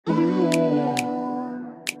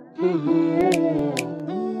How's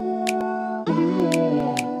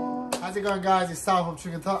it going, guys? It's Sal from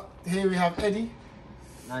Trim&Tuck. Here we have Eddie.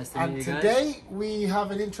 Nice to meet you guys. And today we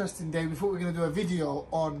have an interesting day. We thought we were going to do a video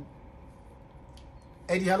on...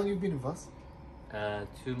 Eddie, how long have you been with us?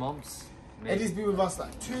 2 months. Maybe. Eddie's been with us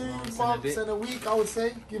like 2 months and a week, I would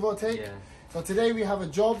say, give or take. Yeah. So today we have a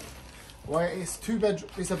job where it's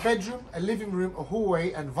it's a bedroom, a living room, a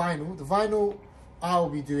hallway and vinyl. The vinyl I'll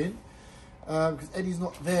be doing because Eddie's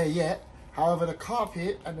not there yet. However, the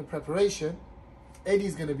carpet and the preparation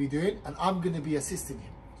Eddie's going to be doing, and I'm going to be assisting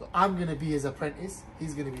him. So I'm going to be his apprentice,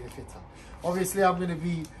 he's going to be the fitter. Obviously I'm going to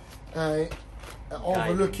be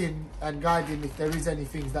overlooking and guiding if there is any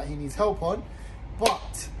things that he needs help on.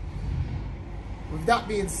 But with that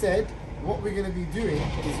being said, what we're going to be doing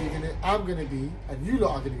is I'm going to be, and you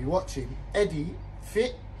lot are going to be watching Eddie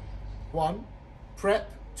fit 1,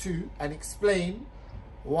 prep 2, and explain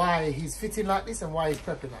why he's fitting like this and why he's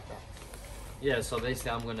prepping like that. Yeah, so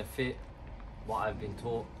basically I'm going to fit what I've been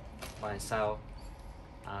taught by Sal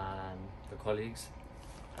and the colleagues,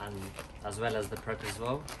 and as well as the prep as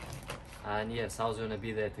well. And yeah, Sal's going to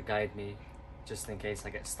be there to guide me just in case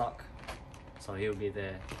I get stuck. So he'll be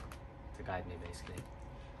there to guide me basically.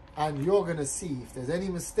 And you're going to see if there's any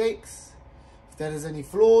mistakes, if there's any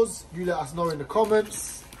flaws, you let us know in the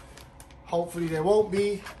comments. Hopefully there won't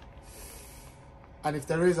be. And if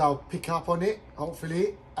there is, I'll pick up on it,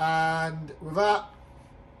 hopefully. And without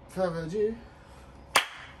further ado,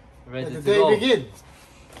 let the day begin.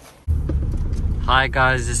 Hi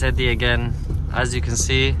guys, it's Eddie again. As you can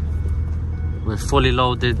see, we're fully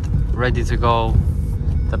loaded, ready to go.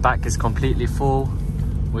 The back is completely full.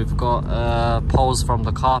 We've got poles from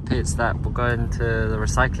the carpets that we're going to the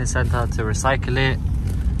recycling centre to recycle it.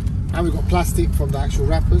 And we've got plastic from the actual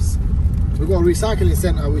wrappers. We've got a recycling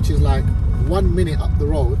centre which is like 1 minute up the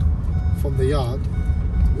road from the yard,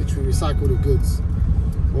 which we recycle the goods.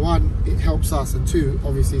 For 1, it helps us, and 2,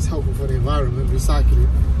 obviously it's helpful for the environment, recycling.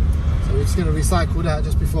 So we're just going to recycle that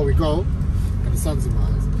just before we go, and the sun's in my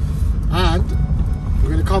eyes. And we're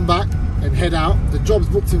going to come back and head out. The job's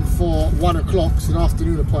booked in for 1 o'clock, it's an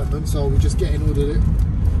afternoon appointment, so we're just getting all the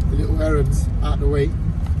little errands out of the way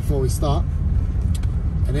before we start.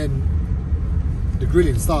 And then the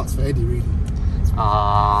grilling starts for Eddie, really.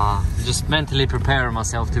 Just mentally preparing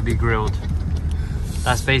myself to be grilled.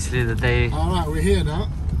 That's basically the day. Alright, we're here now.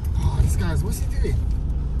 Oh, this guy's, what's he doing?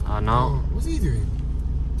 I know. Oh, what's he doing?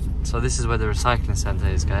 So this is where the recycling centre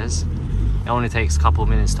is, guys. It only takes a couple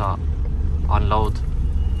minutes to unload.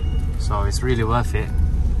 So it's really worth it.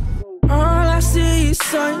 All I see is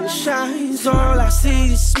sunshines, all I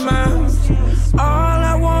see is smiles. All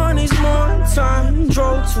I want is more time,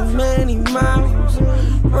 drove too many miles.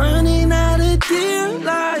 Running out of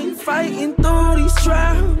daylight, fighting through these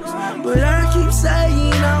trials. But I keep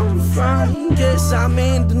saying I'm fine, guess I'm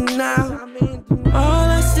in denial. All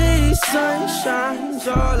I see is sunshines,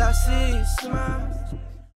 all I see is smiles.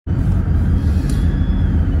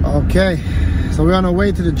 Okay, so we're on our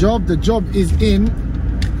way to the job. The job is in...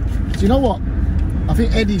 Do you know what? I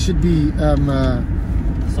think Eddie should be...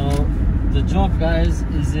 So the job, guys,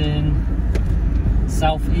 is in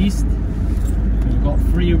southeast. We've got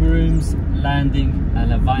 3 rooms, landing,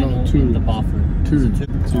 and a vinyl in the bathroom. 2.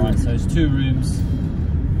 Alright, so it's 2 rooms,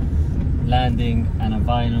 landing, and a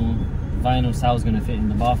vinyl. Vinyl Sal's going to fit in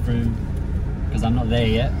the bathroom because I'm not there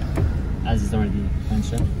yet, as is already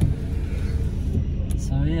mentioned.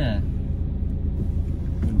 So yeah,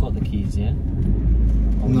 we've got the keys, yeah?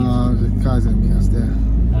 No, the guy's going to meet us there.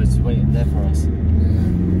 Oh, he's waiting there for us. Yeah.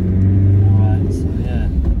 Alright, so yeah.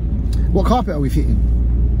 What carpet are we fitting?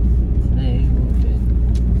 Today, we'll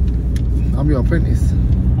fit. I'm your apprentice.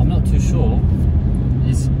 I'm not too sure.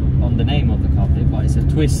 It's on the name of the carpet, but it's a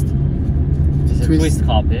twist. It's a twist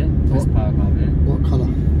carpet, twist power carpet. What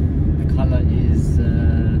colour? The colour is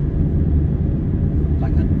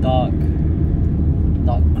like a dark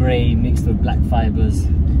grey mixed with black fibres.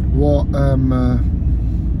 What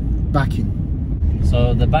backing?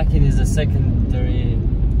 So the backing is a secondary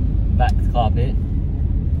backed carpet.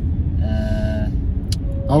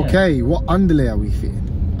 Okay, yeah. What underlay are we fitting?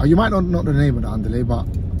 You might not know the name of the underlay, but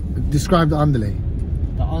describe the underlay.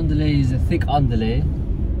 The underlay is a thick underlay.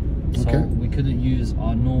 So okay. We couldn't use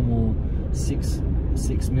our normal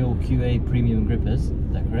 6mm QA premium grippers.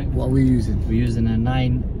 Is that correct? What are we using? We're using a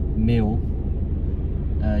 9mm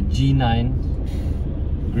G9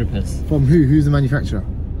 grippers. From who? Who's the manufacturer?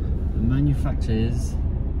 The manufacturer is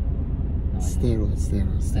Steroids.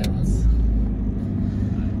 Right.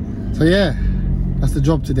 So yeah, that's the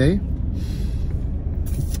job today.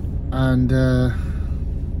 And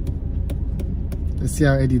let's see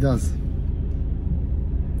how Eddie does.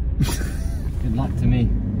 Good luck to me.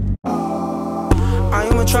 I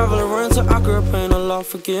am a traveler into Accra, praying Allah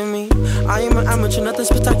forgive me. I am an amateur, nothing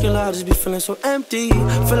spectacular, I just be feeling so empty.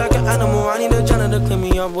 Feel like an animal, I need a janitor to clean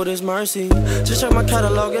me up with his mercy. Just check my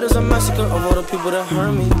catalog, it is a massacre of all the people that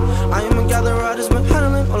hurt me. I am a gatherer, I just been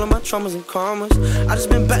handling all of my traumas and karmas. I just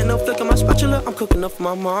been batting up, flicking my spatula, I'm cooking up for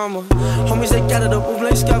my mama. Homies, they gathered up, move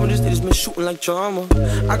like scavengers, they just been shooting like drama.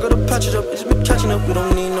 I got to patch it up, they just been catching up, we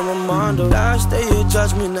don't need no reminder. Last day of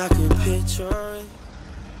judgment, I can picture it.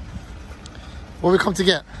 What we come to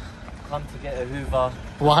get? Come to get a Hoover.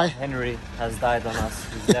 Why? Henry has died on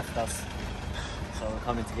us, he's left us. So we're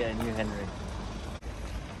coming to get a new Henry.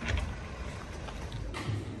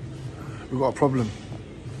 We've got a problem.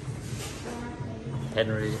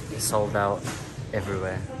 Henry is sold out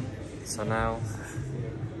everywhere. So now,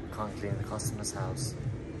 we can't clean the customer's house.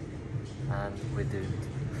 And we're doomed.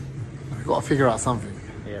 We've got to figure out something.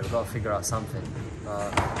 Yeah, we've got to figure out something.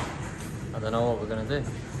 But I don't know what we're going to do.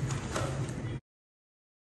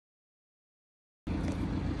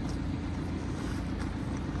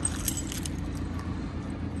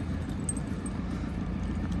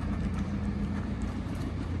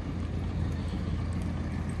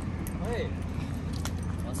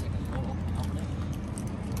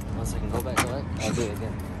 Go back. I'll do it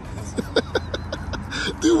again.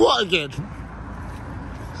 Do what again?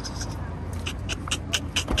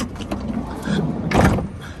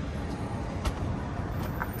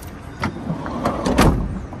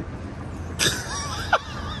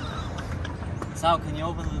 Sal, can you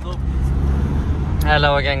open the door, please?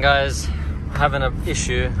 Hello again, guys. We're having an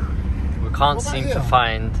issue. We can't seem to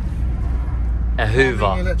find a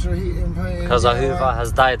Hoover because our Hoover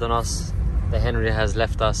has died on us. The Henry has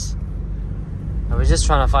left us. And we're just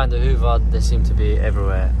trying to find the Hoover. They seem to be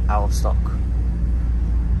everywhere, out of stock.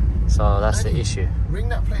 So that's the issue. Ring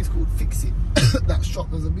that place called Fix It. That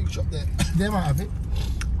shop, there's a big shop there. They might have it.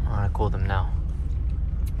 I'm gonna call them now.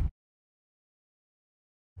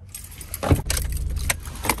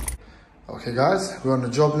 Okay guys, we're on the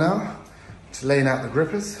job now. Just laying out the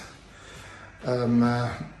grippers.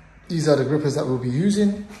 These are the grippers that we'll be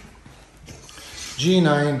using.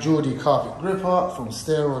 G9 Geordie carpet gripper from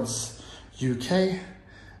Stair Rods UK,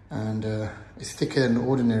 and it's thicker than the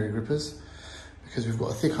ordinary grippers because we've got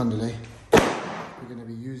a thick underlay. We're going to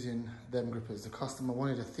be using them grippers. The customer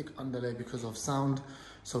wanted a thick underlay because of sound,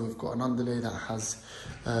 so we've got an underlay that has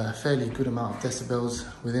a fairly good amount of decibels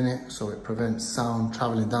within it, so it prevents sound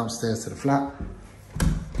traveling downstairs to the flat.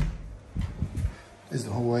 This is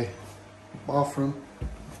the hallway, bathroom,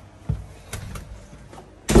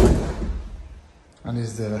 and this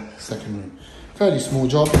is the second room. Fairly small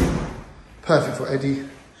job. Perfect for Eddie.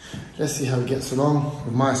 Let's see how he gets along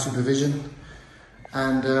with my supervision,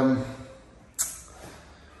 and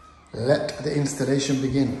let the installation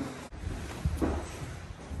begin.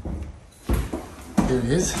 Here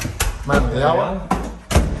he is, man of the hour.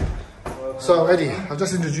 So Eddie, I've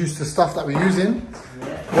just introduced the stuff that we're using.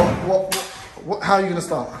 How are you going to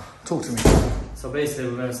start? Talk to me. So basically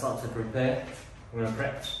we're going to start to prepare. We're going to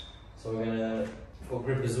prep. So we're going to put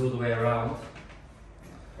grippers all the way around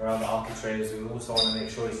the architraves. We also want to make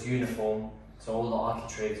sure it's uniform, so all the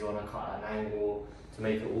architraves we want to cut at an angle to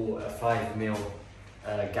make it all a 5mm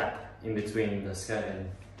gap in between the skirting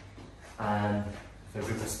and the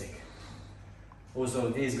gripper stick. Also,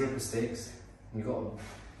 these gripper sticks, you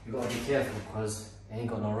got to be careful because it ain't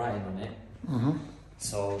got no writing on it.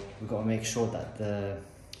 So we've got to make sure that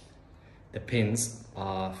the pins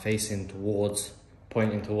are facing towards,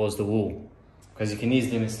 pointing towards the wall, because you can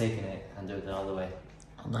easily mistake it and do it the other way.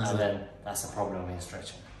 And then that's a problem when you're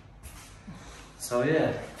stretching. So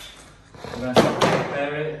yeah, I'm going to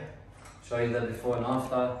prepare it, show you the before and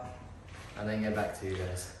after, and then get back to you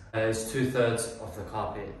guys. It's 2/3 of the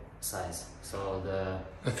carpet size. So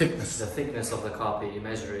the thickness of the carpet, you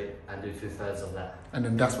measure it and do 2/3 of that. And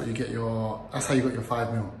then that's what you get that's how you got your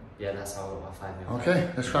 5mm. Yeah, that's how I got my 5mm. Okay,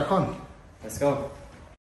 let's crack on. Let's go.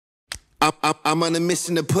 I'm on a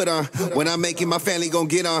mission to put on. When I make it, my family gon'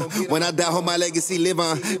 get on. When I die, hope my legacy live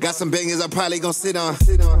on. Got some bangers I probably gon' sit on.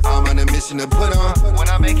 I'm on a mission to put on. When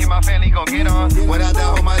I make it, my family gon' get on. When I die,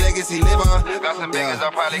 hope my legacy live on. Got some bangers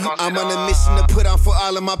I probably gon' sit on. I'm on a mission to put on for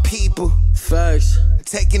all of my people. Facts.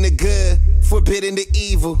 Taking the good, forbidding the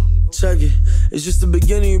evil. Check it, it's just the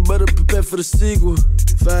beginning, you better prepare for the sequel.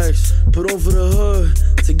 Facts, put on for the hood,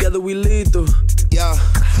 together we lead through. Yeah,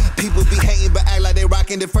 people be hating but act like they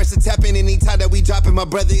rockin'. The first to tap in anytime that we droppin'. My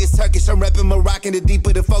brother is Turkish, I'm reppin' Moroccan. The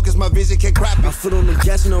deeper the focus, my vision can crop it. I foot on the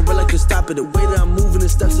gas and I red like a stop it. The way that I'm moving, the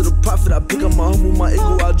steps of the prophet. I pick up my humble, my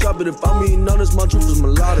ego, I drop it. If I'm being honest, my truth is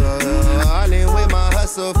melodic. All in with my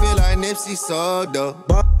hustle, feel like Nipsey sold though.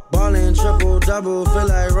 Ballin' triple-double, feel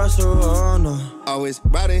like Russell, oh no. Always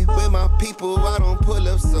riding with my people, I don't pull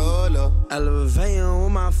up solo. Elevating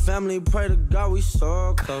with my family, pray to God we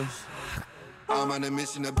so close. I'm on a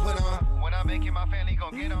mission to put on. When I make it, my family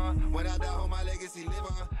gon' get on. When I die, hold my legacy live on.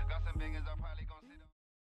 Got some bangers, I probably gon' sit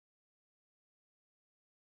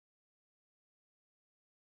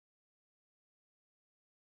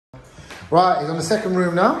on. Right, he's on the second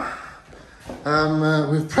room now.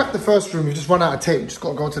 We've prepped the first room. We've just run out of tape. We've just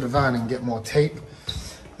got to go to the van and get more tape.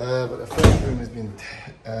 But the first room has been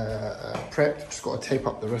prepped. Just got to tape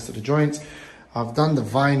up the rest of the joints. I've done the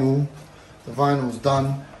vinyl. The vinyl's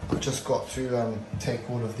done. I've just got to take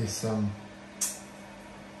all of this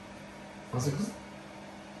what's it called?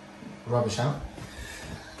 Rubbish out.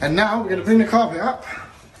 And now we're going to bring the carpet up.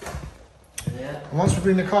 Yeah. And once we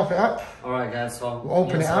bring the carpet up, alright guys, so we'll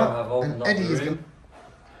open it up, and Eddie is going to...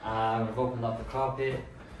 We've opened up the carpet,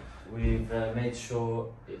 we've made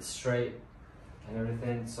sure it's straight and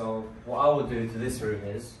everything. So what I would do to this room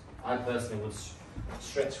is, I personally would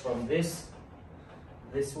stretch from this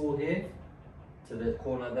wall here to the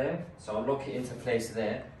corner there. So I'll lock it into place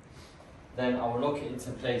there. Then I will lock it into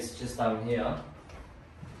place just down here.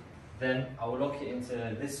 Then I will lock it into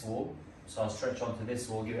this wall. So I'll stretch onto this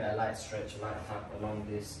wall, give it a light stretch, a light tap along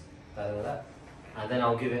this, that. And then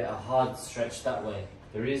I'll give it a hard stretch that way.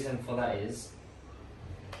 The reason for that is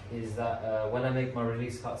that when I make my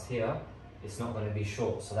release cuts here, it's not going to be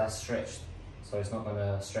short, so that's stretched. So it's not going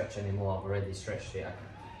to stretch anymore, I've already stretched it.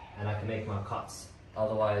 And I can make my cuts.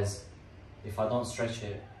 Otherwise, if I don't stretch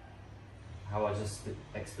it, how I just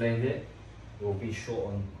explained it, it will be short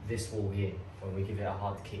on this wall here, when we give it a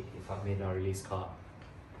hard kick, if I've made my release cut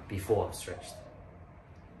before I've stretched.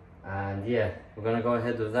 And yeah, we're going to go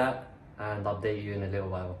ahead with that and update you in a little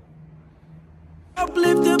while.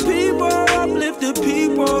 Uplift the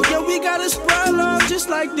people, yeah, we gotta spread love just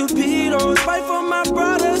like the Beatles. Fight for my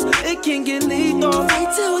brothers, it can get lethal.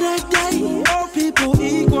 Fight till that day, all people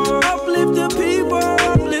equal. Uplift the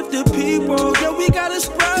people, yeah, we gotta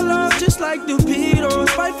spread love just like the Beatles.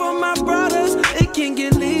 Fight for my brothers, it can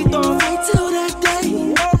get lethal. Fight till that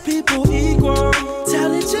day, all people equal. Tell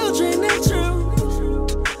the children the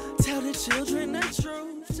truth, tell the children the truth.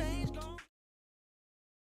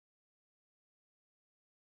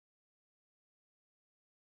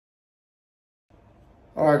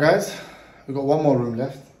 Alright guys, we've got one more room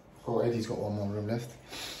left. Oh, Eddie's got one more room left.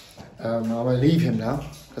 I'm going to leave him now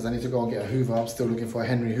because I need to go and get a Hoover. I'm still looking for a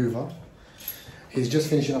Henry Hoover. He's just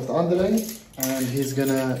finishing off the underlay and he's going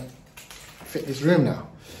to fit this room now.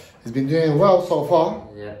 He's been doing well so far,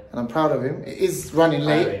 yeah, and I'm proud of him. It is running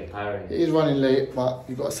late. Tiring. It is running late, but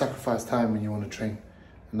you've got to sacrifice time when you want to train.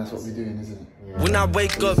 And that's what we're doing, isn't it? Yeah. When I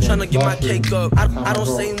wake up, tryna get my cake up, I don't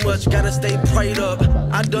say much, gotta stay prayed up.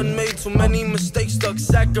 I done made too many mistakes, stuck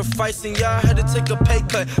sacrificing, yeah, I had to take a pay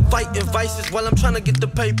cut. Fighting vices while I'm tryna get the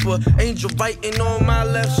paper. Angel writing on my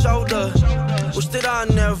left shoulder. Wish that I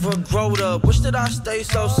never growed up, wish that I stayed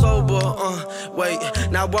so sober. Wait,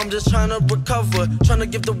 now I'm just tryna recover, tryna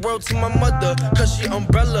give the world to my mother, cause she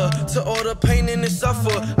umbrella to all the pain and the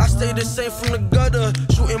suffer. I stay the same from the gutter,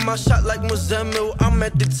 shooting my shot like Muzemil. I'm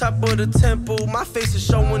at the top of the temple, my face is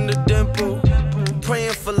showing the dimple.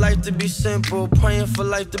 Praying for life to be simple, praying for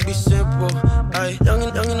life to be simple. Ay,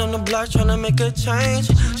 youngin' on the block tryna make a change.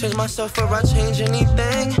 Change myself or I change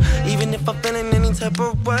anything, even if I'm feeling any type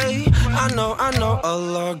of way. I know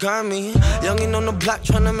Allah got me. Youngin' on the block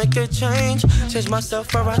tryna make a change. Change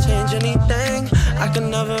myself or I change anything. I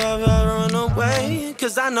can never ever run away,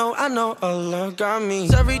 cause I know Allah got me.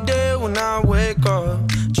 Every day when I wake up,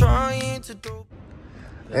 trying to do.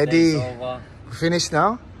 Eddie, we're finished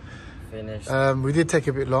now. Finished. We did take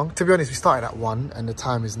a bit long. To be honest, we started at 1 and the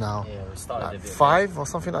time is now we started like a bit 5 or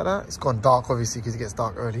something like that. It's gone dark, obviously, because it gets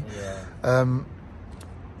dark early. Yeah.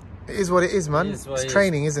 It is what it is, man. It's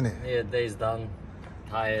training, isn't it? Yeah, day's done.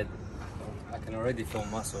 Tired. I can already feel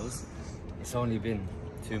muscles. It's only been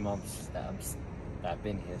 2 months that I've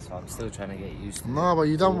been here, so I'm still trying to get used to it. No, but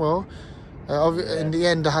you've done well. In the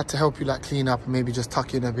end, I had to help you like clean up and maybe just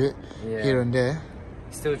tuck in a bit here and there.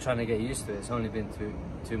 Still trying to get used to it. It's only been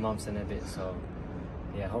two months and a bit, so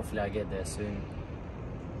yeah, hopefully I get there soon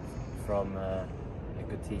from a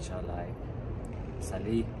good teacher like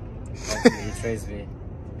Salih. Hopefully he trains me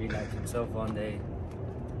to be like himself one day,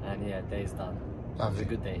 and yeah, day's done. Have a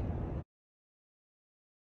good day.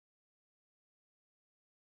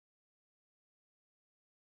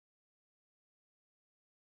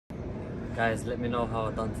 Guys, let me know how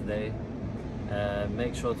I've done today.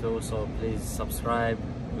 Make sure to also please subscribe,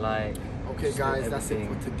 like. Okay guys, that's it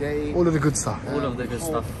for today. All of the good stuff. All of the good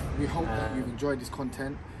stuff. We hope that you've enjoyed this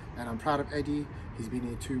content. and I'm proud of Eddie. He's been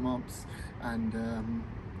here 2 months, and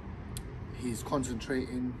he's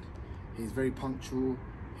concentrating, he's very punctual,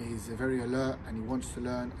 he's very alert, and he wants to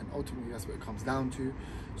learn, and ultimately that's what it comes down to.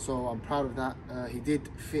 So I'm proud of that. He did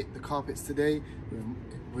fit the carpets today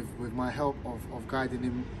with my help of guiding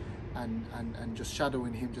him and just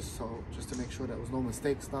shadowing him, just to make sure that there was no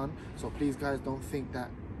mistakes done. So please guys, don't think that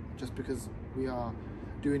just because we are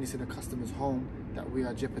doing this in a customer's home that we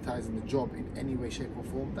are jeopardizing the job in any way, shape or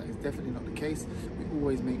form. That is definitely not the case. We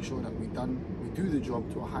always make sure that we do the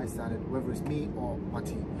job to a high standard, whether it's me or my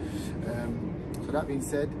team. So that being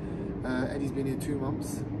said, Eddie's been here 2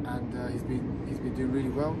 months, and he's been doing really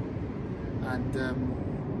well. And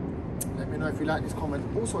let me know if you like this comment.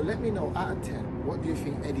 Also, let me know out of 10, what do you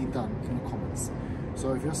think Eddie done in the comments?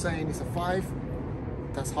 So if you're saying it's a 5,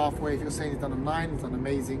 that's halfway. If you're saying he's done a 9, he's done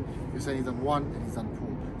amazing. If you're saying he's done 1, then he's done poor.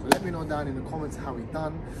 So let me know down in the comments how he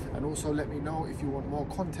done, and also let me know if you want more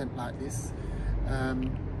content like this.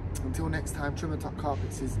 Until next time, Trim&Tuck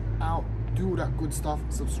Carpets is out. Do all that good stuff.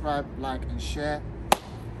 Subscribe, like and share.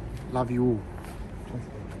 Love you all.